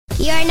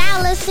You are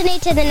now listening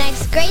to the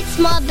next great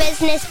small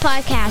business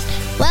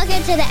podcast.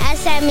 Welcome to the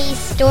SME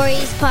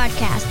Stories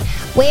podcast,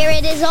 where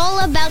it is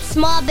all about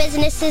small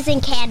businesses in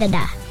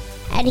Canada.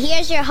 And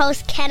here's your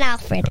host, Ken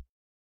Alfred.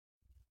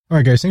 All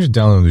right, guys, thanks for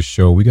downloading the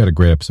show. We got a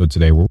great episode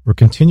today. We're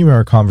continuing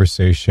our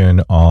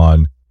conversation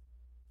on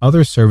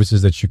other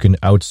services that you can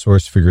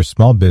outsource for your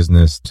small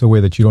business to a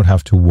way that you don't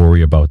have to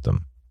worry about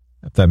them,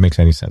 if that makes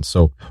any sense.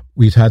 So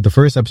we've had the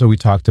first episode, we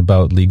talked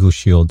about Legal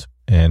Shield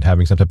and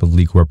having some type of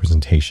legal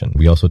representation.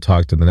 We also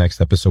talked in the next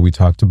episode, we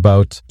talked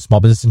about small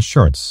business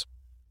insurance.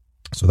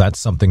 So that's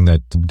something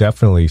that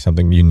definitely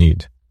something you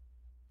need.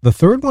 The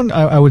third one,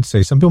 I would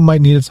say some people might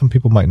need it, some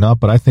people might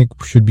not, but I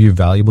think should be a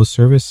valuable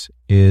service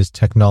is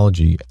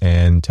technology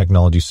and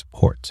technology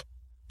support.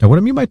 Now, what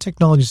I mean by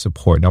technology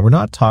support, now we're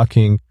not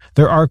talking,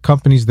 there are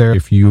companies there,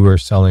 if you are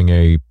selling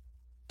a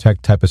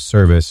tech type of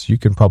service, you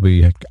can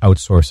probably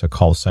outsource a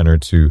call center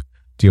to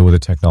deal with the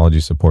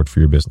technology support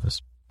for your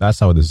business. That's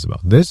not what this is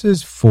about. This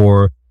is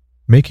for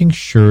making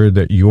sure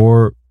that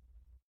your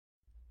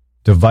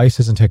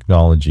devices and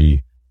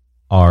technology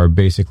are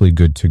basically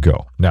good to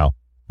go. Now,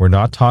 we're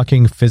not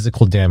talking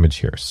physical damage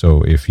here.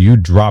 So if you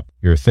drop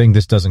your thing,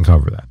 this doesn't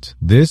cover that.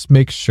 This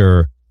makes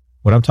sure,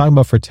 what I'm talking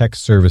about for tech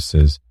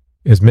services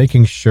is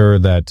making sure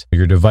that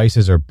your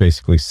devices are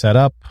basically set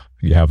up,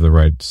 you have the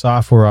right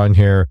software on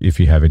here, if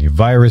you have any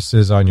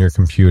viruses on your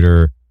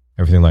computer,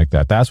 everything like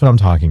that. That's what I'm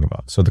talking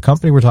about. So the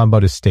company we're talking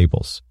about is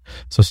Staples.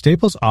 So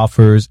Staples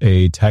offers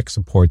a tech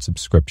support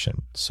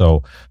subscription.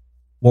 So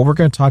what we're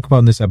going to talk about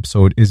in this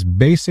episode is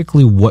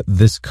basically what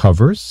this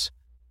covers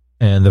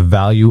and the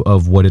value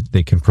of what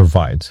they can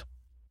provide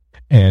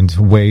and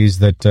ways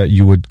that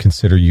you would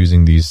consider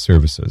using these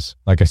services.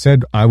 Like I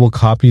said, I will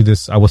copy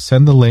this. I will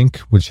send the link,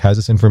 which has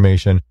this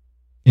information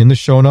in the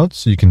show notes,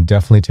 so you can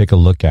definitely take a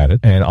look at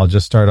it. And I'll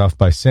just start off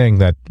by saying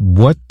that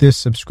what this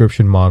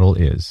subscription model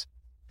is,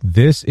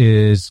 this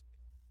is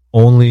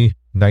only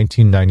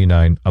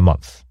 $19.99 a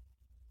month.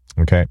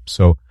 Okay.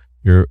 So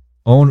your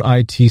own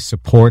IT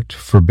support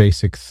for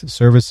basic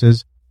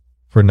services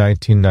for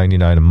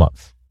 $19.99 a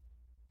month.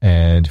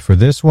 And for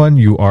this one,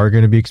 you are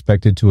going to be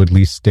expected to at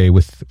least stay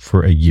with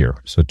for a year.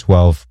 So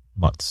 12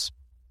 months.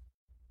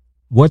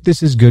 What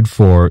this is good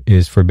for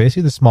is for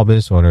basically the small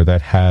business owner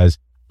that has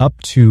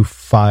up to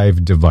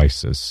 5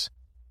 devices.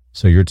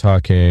 So you're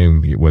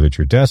talking whether it's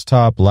your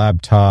desktop,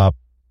 laptop,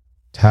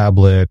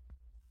 tablet,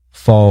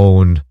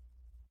 phone.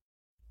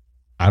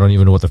 I don't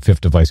even know what the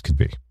 5th device could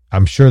be.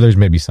 I'm sure there's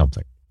maybe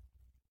something.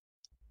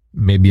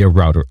 Maybe a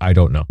router. I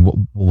don't know.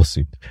 We'll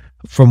see.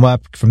 From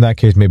that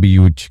case, maybe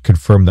you would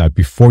confirm that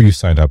before you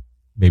sign up,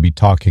 maybe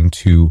talking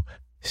to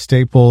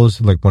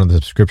Staples, like one of the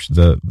subscriptions,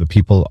 the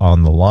people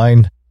on the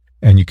line,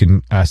 and you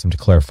can ask them to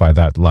clarify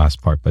that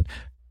last part. But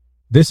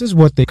this is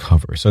what they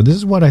cover. So this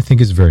is what I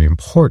think is very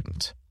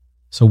important.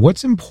 So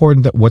what's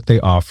important that what they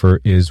offer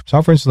is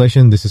software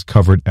installation. This is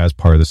covered as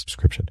part of the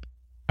subscription.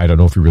 I don't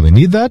know if you really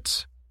need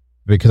that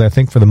because I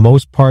think for the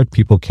most part,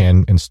 people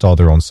can install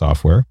their own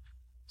software.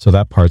 So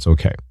that part's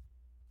okay.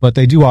 But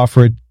they do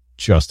offer it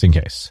just in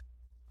case.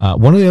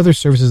 One of the other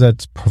services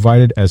that's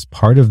provided as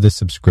part of this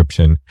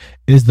subscription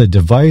is the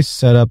device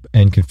setup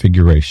and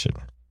configuration.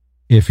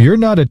 If you're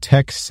not a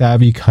tech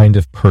savvy kind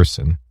of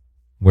person,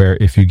 where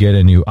if you get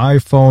a new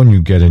iPhone,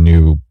 you get a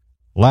new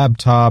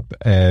laptop,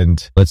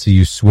 and let's say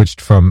you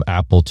switched from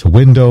Apple to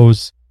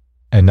Windows,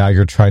 and now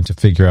you're trying to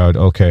figure out,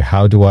 okay,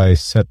 how do I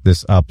set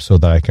this up so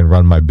that I can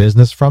run my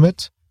business from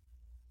it?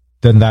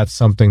 Then that's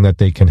something that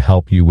they can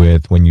help you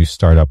with when you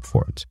start up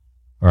for it.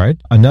 All right.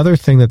 Another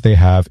thing that they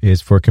have is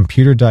for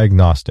computer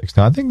diagnostics.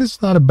 Now, I think this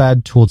is not a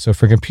bad tool. So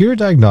for computer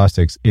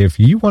diagnostics, if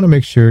you want to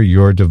make sure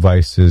your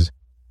devices,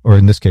 or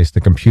in this case, the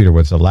computer,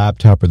 whether it's a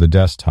laptop or the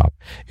desktop,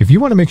 if you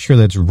want to make sure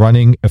that it's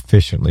running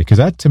efficiently, because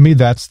that, to me,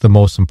 that's the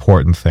most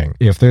important thing.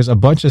 If there's a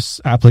bunch of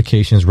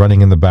applications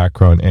running in the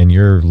background and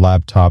your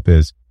laptop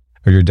is,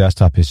 or your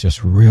desktop is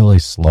just really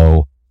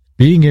slow,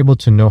 being able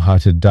to know how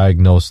to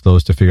diagnose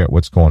those to figure out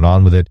what's going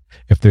on with it,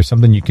 if there's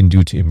something you can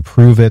do to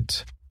improve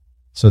it,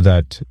 so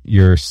that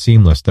you're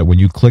seamless, that when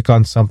you click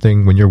on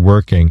something, when you're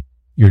working,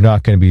 you're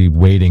not going to be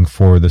waiting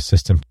for the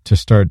system to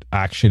start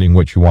actioning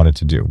what you want it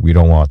to do. We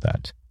don't want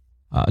that.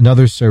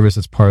 Another service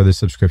that's part of the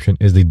subscription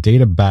is the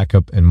data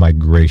backup and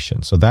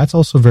migration. So that's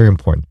also very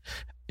important.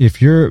 If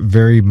you're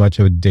very much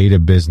of a data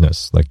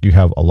business, like you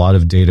have a lot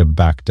of data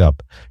backed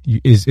up,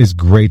 is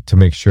great to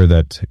make sure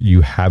that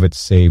you have it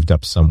saved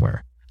up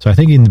somewhere. So I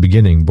think in the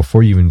beginning,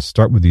 before you even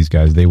start with these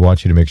guys, they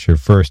want you to make sure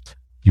first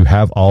you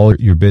have all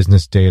your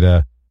business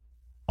data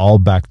all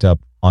backed up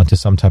onto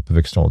some type of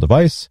external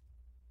device,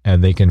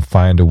 and they can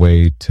find a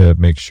way to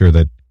make sure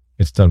that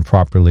it's done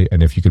properly.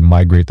 And if you can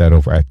migrate that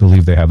over, I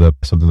believe they have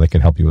something that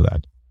can help you with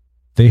that.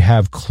 They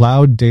have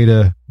cloud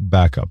data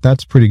backup.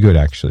 That's pretty good,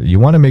 actually. You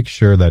want to make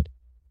sure that,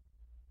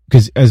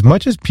 because as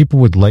much as people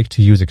would like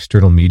to use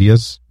external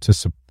medias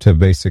to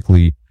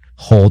basically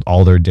hold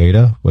all their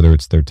data, whether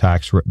it's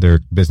their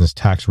business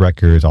tax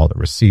records, all the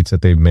receipts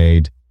that they've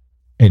made,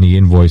 any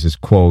invoices,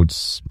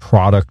 quotes,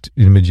 product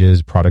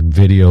images, product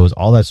videos,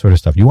 all that sort of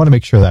stuff. You want to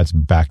make sure that's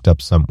backed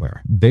up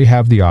somewhere. They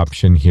have the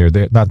option here.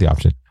 Not the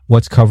option.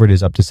 What's covered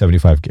is up to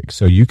 75 gigs.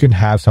 So you can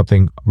have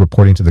something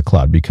reporting to the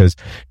cloud because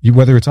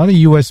whether it's on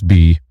a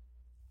USB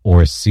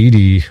or a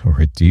CD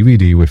or a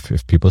DVD,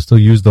 if people still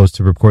use those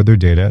to record their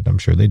data, and I'm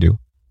sure they do,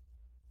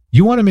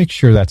 you want to make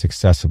sure that's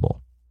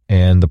accessible.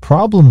 And the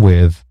problem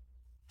with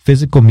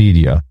physical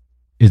media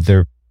is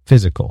they're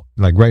physical.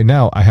 Like right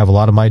now, I have a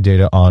lot of my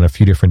data on a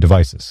few different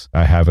devices.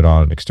 I have it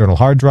on an external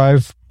hard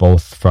drive,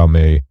 both from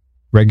a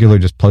regular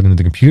just plugged into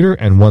the computer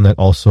and one that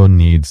also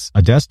needs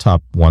a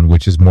desktop one,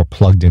 which is more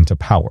plugged into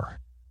power.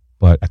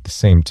 But at the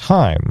same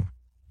time,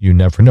 you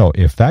never know.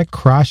 If that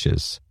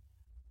crashes,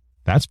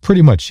 that's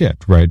pretty much it,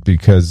 right?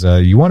 Because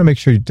you want to make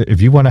sure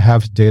if you want to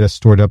have data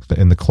stored up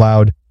in the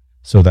cloud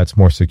so that's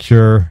more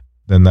secure,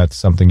 then that's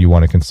something you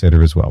want to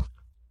consider as well.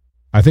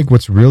 I think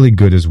what's really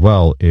good as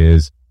well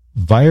is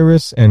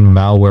virus and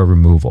malware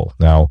removal.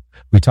 Now,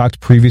 we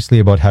talked previously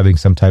about having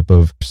some type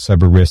of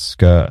cyber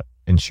risk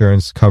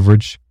insurance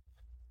coverage.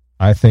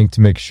 I think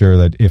to make sure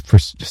that if for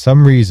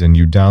some reason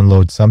you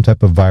download some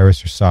type of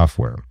virus or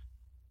software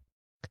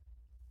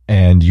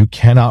and you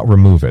cannot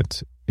remove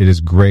it, it is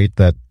great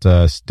that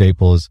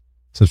Staples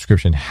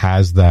subscription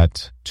has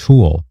that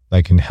tool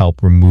that can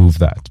help remove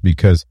that,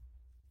 because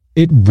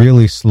it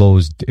really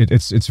slows.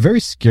 It's very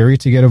scary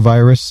to get a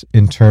virus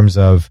in terms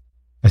of,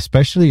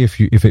 especially if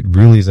it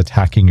really is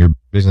attacking your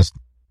business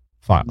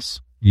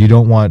files. You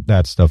don't want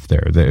that stuff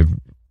there.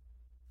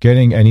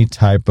 Getting any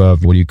type of,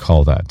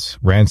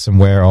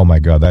 ransomware, oh my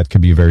God, that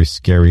could be a very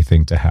scary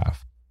thing to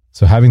have.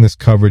 So having this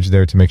coverage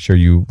there to make sure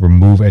you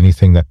remove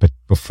anything that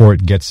before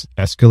it gets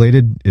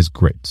escalated is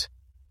great.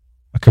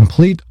 A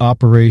complete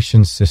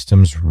operation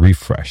systems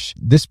refresh.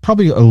 This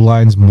probably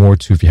aligns more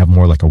to if you have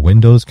more like a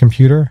Windows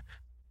computer,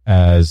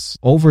 as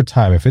over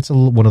time, if it's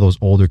one of those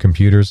older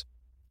computers,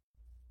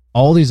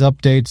 all these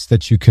updates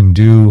that you can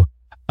do,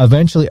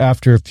 eventually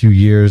after a few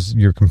years,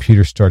 your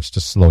computer starts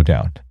to slow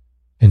down.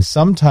 And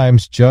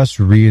sometimes just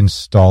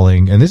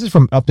reinstalling, and this is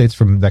from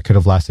updates that could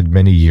have lasted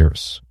many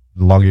years,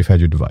 the longer you've had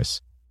your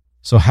device.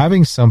 So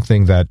having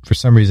something that for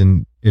some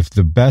reason, if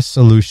the best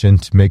solution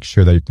to make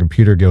sure that your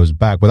computer goes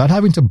back without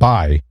having to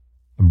buy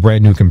a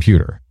brand new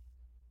computer,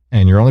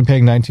 and you're only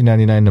paying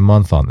 $19.99 a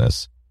month on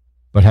this,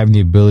 but having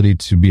the ability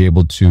to be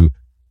able to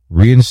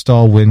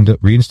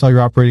reinstall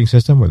your operating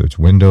system, whether it's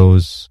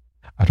Windows.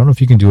 I don't know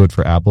if you can do it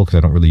for Apple because I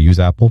don't really use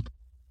Apple,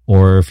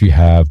 or if you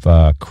have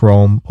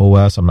Chrome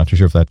OS. I'm not too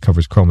sure if that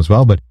covers Chrome as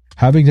well, but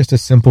having just a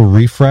simple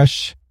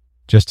refresh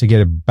just to get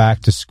it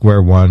back to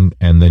square one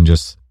and then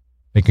just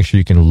making sure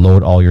you can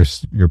load all your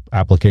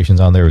applications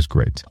on there is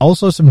great.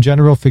 Also, some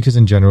quick fixes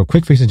in general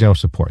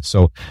support.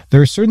 So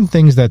there are certain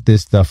things that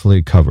this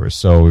definitely covers.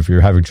 So if you're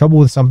having trouble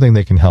with something,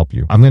 they can help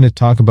you. I'm going to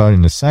talk about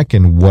in a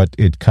second what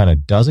it kind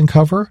of doesn't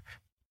cover,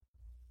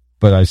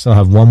 but I still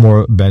have one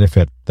more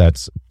benefit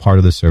that's part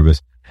of the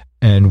service.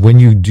 And when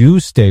you do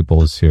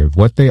Staples here,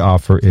 what they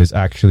offer is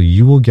actually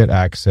you will get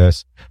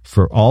access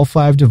for all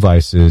 5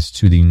 devices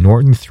to the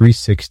Norton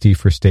 360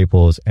 for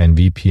Staples and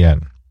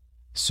VPN.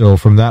 So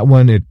from that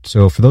one,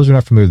 so for those who are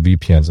not familiar with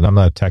VPNs, and I'm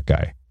not a tech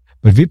guy,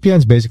 but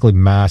VPNs basically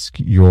mask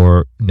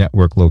your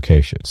network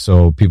location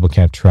so people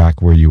can't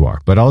track where you are.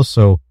 But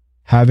also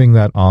having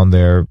that on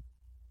there,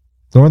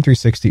 the Norton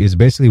 360 is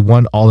basically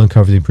one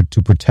all-encompassing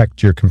to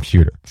protect your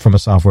computer from a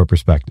software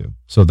perspective.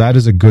 So that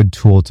is a good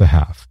tool to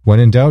have. When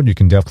in doubt, you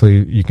can go on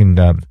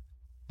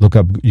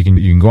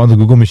the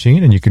Google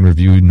machine and you can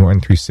review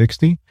Norton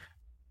 360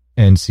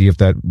 and see if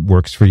that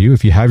works for you.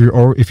 If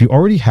you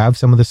already have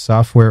some of the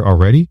software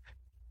already,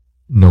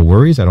 no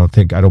worries. I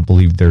don't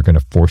believe they're going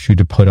to force you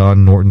to put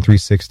on Norton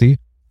 360.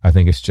 I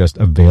think it's just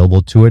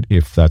available to it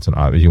if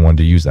you wanted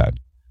to use that.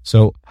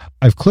 So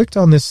I've clicked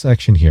on this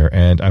section here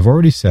and I've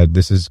already said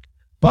this is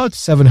about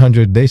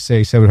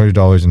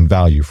 $700 in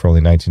value for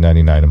only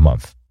 $19.99 a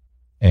month.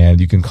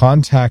 And you can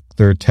contact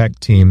their tech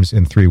teams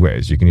in 3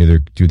 ways. You can either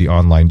do the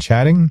online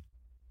chatting,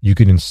 you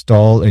can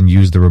install and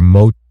use the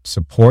remote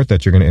support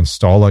that you're going to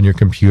install on your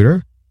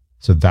computer.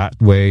 So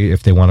that way,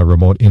 if they want to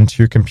remote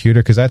into your computer,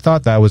 because I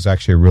thought that was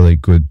actually a really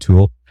good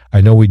tool. I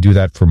know we do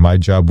that for my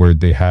job where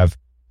they have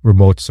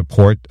remote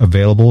support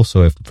available.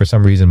 So if for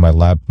some reason my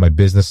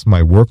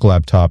work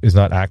laptop is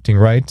not acting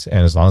right,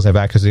 and as long as I have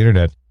access to the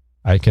internet,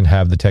 I can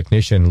have the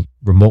technician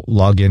remote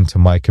log into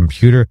my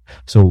computer.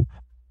 So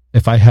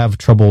if I have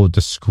trouble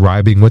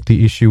describing what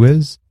the issue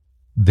is,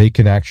 they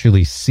can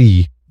actually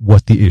see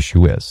what the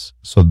issue is.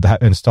 So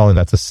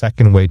that's the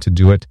second way to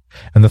do it.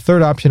 And the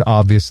third option,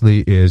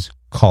 obviously, is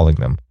calling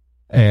them.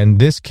 In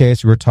this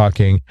case, we're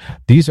talking,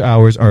 these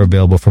hours are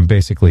available from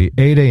basically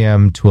 8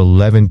 a.m. to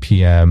 11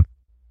 p.m.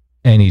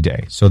 any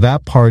day. So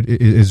that part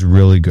is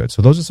really good.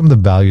 So those are some of the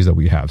values that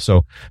we have.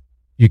 So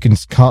you can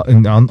call,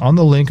 and on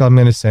the link I'm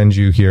going to send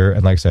you here.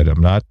 And like I said, they're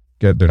not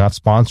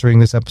sponsoring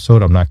this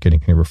episode. I'm not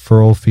getting any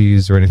referral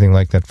fees or anything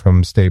like that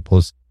from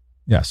Staples.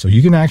 Yeah. So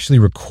you can actually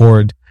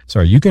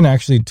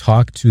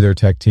talk to their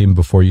tech team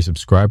before you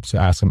subscribe to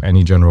ask them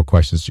any general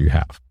questions you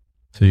have.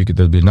 So So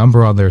there'll be a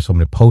number on there. So I'm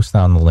going to post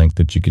down the link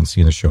that you can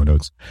see in the show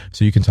notes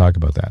so you can talk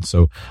about that.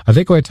 So I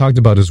think what I talked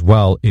about as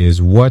well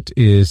is what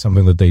is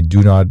something that they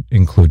do not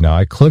include. Now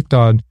I clicked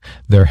on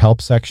their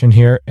help section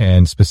here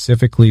and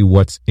specifically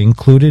what's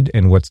included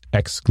and what's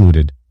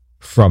excluded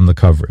from the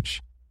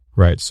coverage,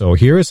 right? So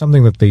here is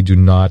something that they do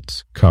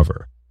not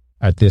cover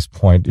at this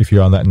point if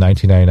you're on that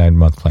 $19.99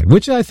 month plan,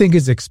 which I think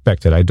is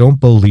expected. I don't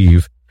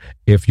believe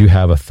if you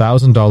have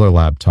 $1,000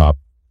 laptop,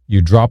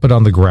 you drop it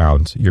on the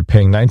ground, you're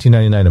paying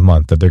 $19.99 a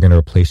month, that they're going to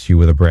replace you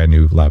with a brand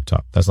new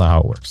laptop. That's not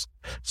how it works.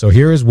 So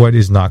here is what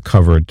is not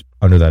covered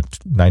under that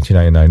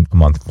 $19.99 a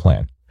month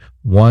plan.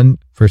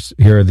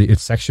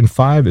 It's section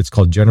 5. It's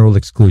called general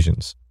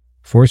exclusions.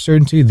 For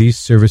certainty, these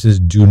services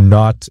do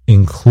not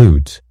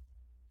include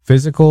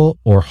physical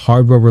or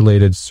hardware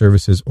related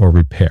services or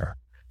repair.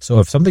 So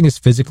if something is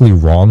physically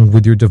wrong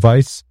with your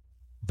device,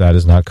 that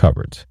is not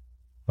covered.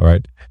 All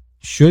right.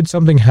 Should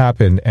something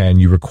happen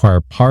and you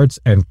require parts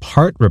and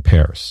part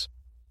repairs,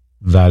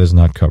 that is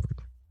not covered.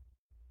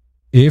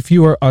 If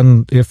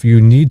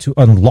you need to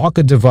unlock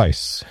a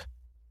device,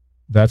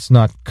 that's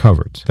not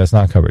covered. That's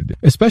not covered.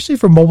 Especially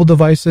for mobile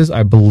devices,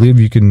 I believe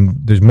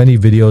there's many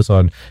videos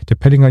on,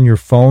 depending on your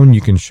phone,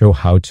 you can show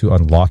how to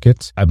unlock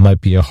it. It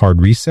might be a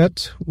hard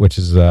reset, which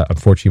is,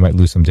 unfortunately, you might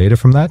lose some data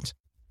from that.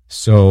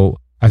 So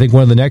I think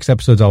one of the next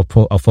episodes I'll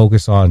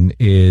focus on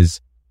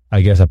is, I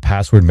guess, a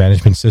password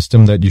management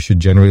system that you should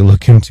generally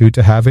look into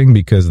having,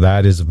 because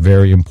that is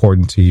very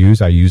important to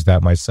use. I use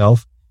that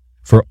myself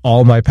for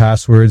all my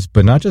passwords,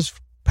 but not just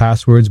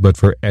passwords, but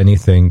for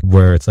anything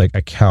where it's like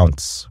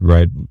accounts,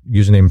 right?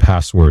 Username,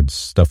 passwords,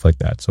 stuff like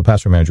that. So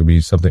password manager will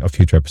be a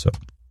future episode.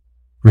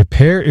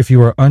 Repair if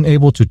you are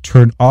unable to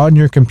turn on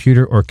your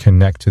computer or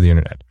connect to the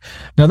internet.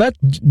 Now that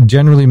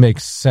generally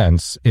makes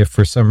sense if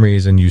for some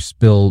reason you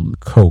spill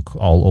Coke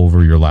all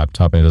over your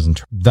laptop and it doesn't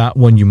turn. That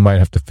one you might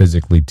have to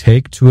physically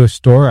take to a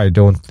store, I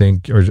don't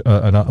think, or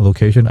a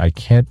location. I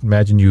can't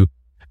imagine you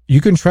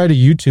can try to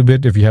YouTube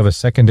it if you have a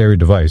secondary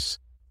device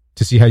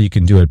to see how you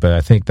can do it, but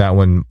I think that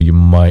one you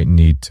might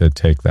need to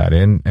take that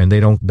in, and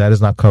that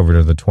is not covered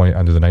under the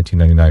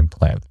 $19.99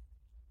 plan.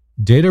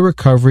 Data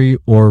recovery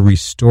or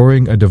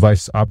restoring a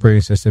device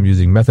operating system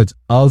using methods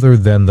other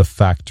than the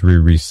factory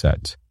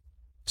reset.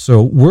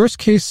 So worst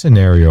case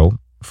scenario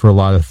for a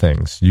lot of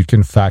things, you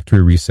can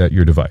factory reset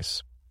your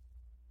device.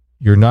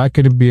 You're not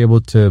going to be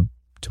able to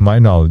my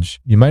knowledge,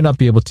 you might not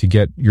be able to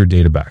get your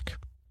data back.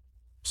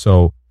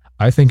 So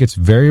I think it's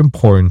very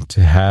important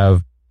to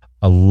have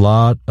a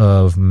lot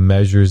of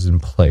measures in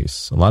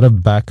place, a lot of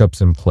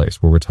backups in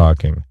place where we're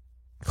talking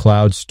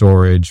cloud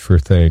storage for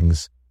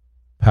things,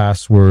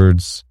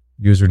 passwords,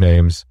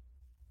 usernames,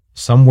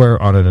 somewhere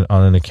on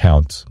an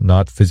account,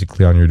 not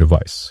physically on your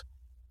device,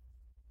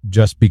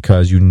 just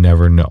because you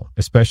never know,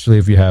 especially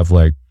if you have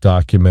like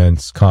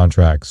documents,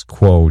 contracts,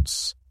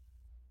 quotes,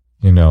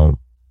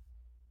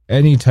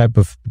 any type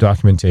of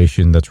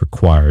documentation that's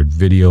required,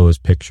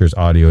 videos, pictures,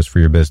 audios for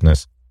your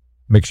business.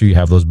 Make sure you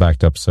have those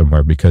backed up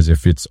somewhere, because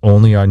if it's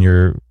only on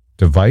your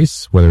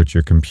device, whether it's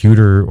your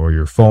computer or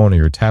your phone or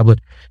your tablet,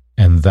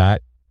 and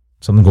that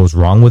something goes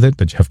wrong with it,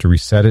 that you have to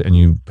reset it and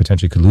you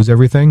potentially could lose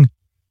everything,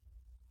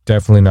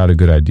 definitely not a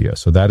good idea.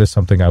 So that is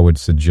something I would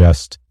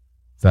suggest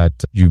that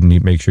you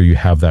need, make sure you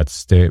have that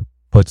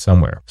put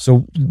somewhere.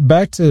 So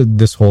back to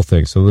this whole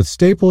thing. So with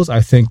Staples,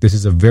 I think this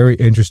is a very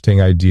interesting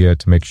idea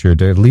to make sure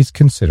to at least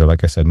consider.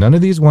 Like I said, none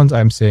of these ones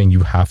I'm saying you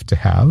have to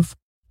have,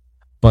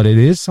 but it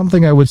is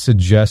something I would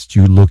suggest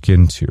you look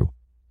into.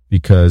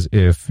 Because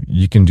if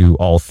you can do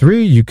all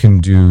three, you can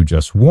do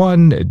just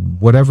one,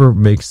 whatever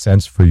makes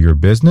sense for your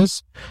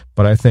business.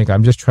 But I think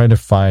I'm just trying to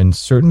find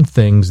certain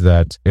things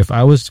that if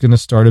I was going to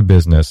start a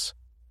business,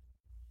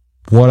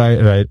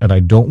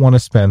 I don't want to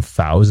spend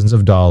thousands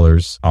of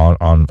dollars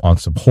on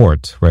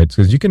support, right?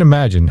 Because you can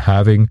imagine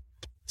having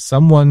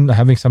some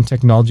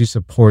technology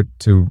support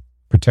to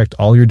protect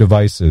all your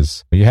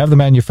devices. You have the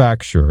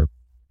manufacturer,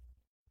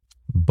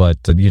 but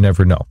you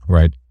never know,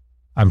 right?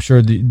 I'm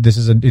sure this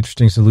is an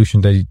interesting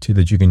solution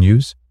that you can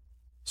use.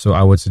 So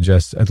I would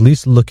suggest at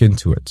least look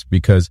into it,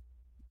 because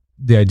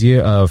the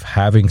idea of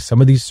having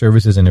some of these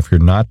services, and if you're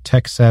not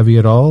tech savvy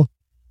at all,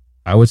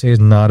 I would say is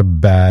not a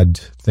bad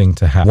thing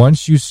to have.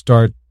 Once you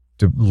start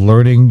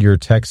learning your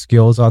tech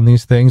skills on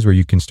these things, where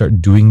you can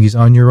start doing these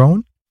on your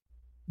own,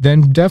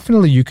 then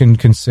definitely you can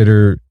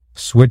consider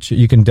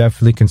you can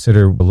definitely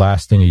consider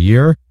lasting a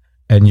year,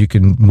 and you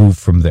can move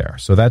from there.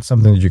 So that's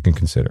something that you can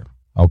consider.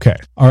 Okay.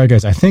 All right,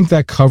 guys. I think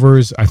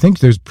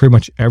there's pretty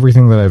much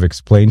everything that I've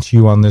explained to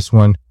you on this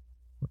one.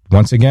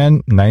 Once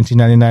again,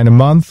 $19.99 a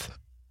month,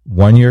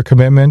 1 year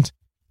commitment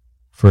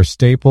for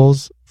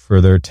Staples for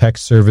their tech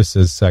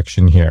services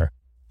section here.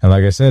 And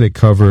like I said, it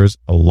covers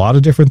a lot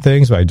of different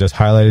things, but I just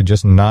highlighted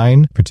just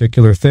 9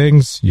 particular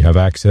things. You have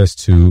access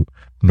to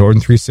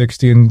Norton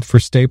 360 for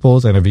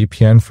Staples and a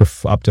VPN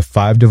for up to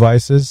 5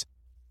 devices.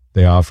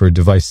 They offer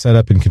device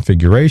setup and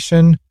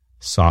configuration,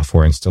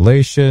 software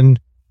installation,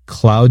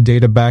 cloud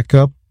data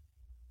backup,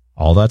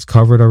 All that's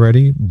covered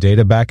already.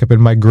 Data backup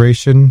and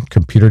migration,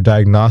 computer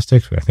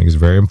diagnostics. I think is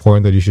very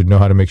important that you should know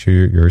how to make sure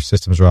your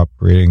systems are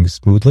operating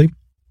smoothly.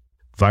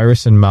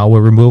 Virus and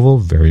malware removal,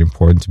 very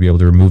important to be able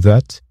to remove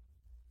that.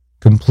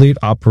 Complete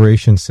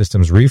operation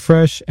systems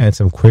refresh, and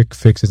some quick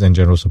fixes and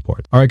general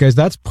support. All right, guys,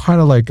 that's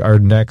kind of like our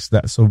next.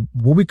 So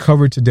what we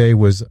covered today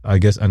was, I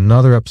guess,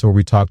 another episode where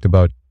we talked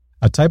about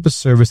a type of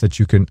service that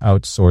you can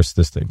outsource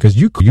this thing. Because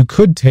you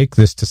could take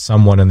this to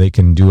someone and they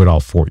can do it all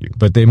for you,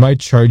 but they might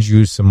charge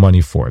you some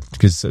money for it.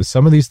 Because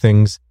some of these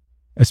things,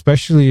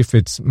 especially if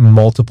it's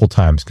multiple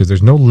times, because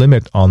there's no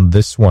limit on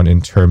this one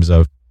in terms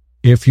of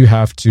if you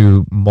have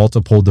to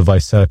multiple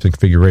device setups and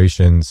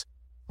configurations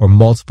or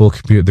multiple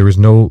computer, there is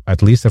no,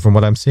 at least from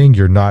what I'm seeing,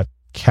 you're not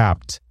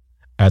capped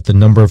at the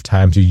number of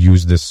times you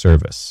use this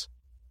service.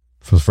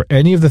 For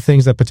any of the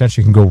things that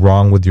potentially can go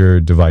wrong with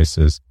your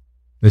devices,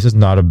 this is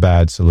not a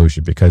bad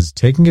solution, because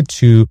taking it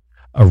to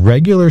a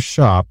regular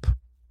shop,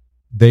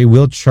 they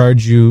will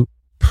charge you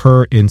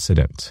per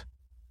incident,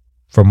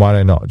 from what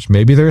I know.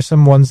 Maybe there are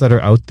some ones that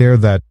are out there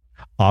that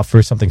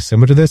offer something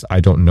similar to this. I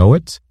don't know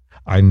it.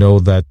 I know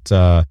that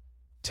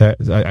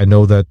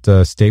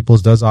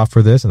Staples does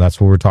offer this, and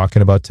that's what we're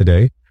talking about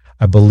today.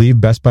 I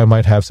believe Best Buy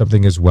might have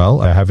something as well.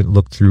 I haven't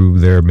looked through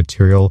their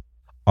material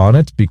on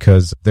it,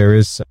 because there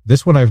is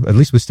this one. At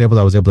least with Staples,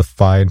 I was able to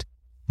find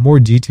more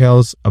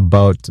details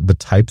about the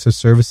types of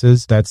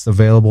services that's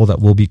available that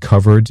will be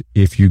covered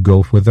if you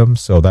go with them.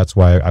 So that's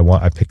why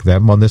I pick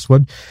them on this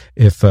one.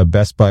 If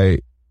Best Buy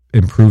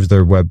improves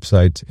their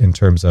website in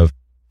terms of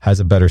has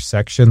a better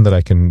section that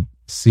I can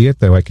see it,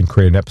 then I can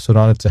create an episode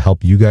on it to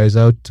help you guys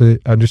out to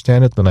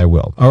understand it, then I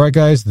will. All right,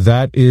 guys,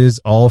 that is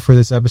all for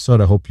this episode.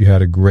 I hope you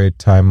had a great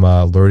time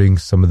learning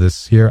some of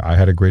this here. I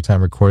had a great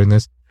time recording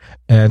this,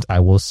 and I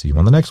will see you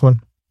on the next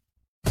one.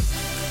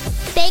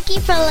 Thank you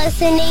for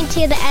listening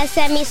to the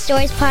SME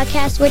Stories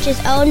podcast, which is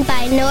owned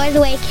by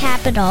Northway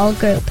Capital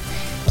Group.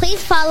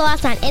 Please follow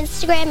us on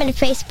Instagram and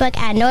Facebook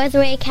at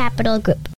Northway Capital Group.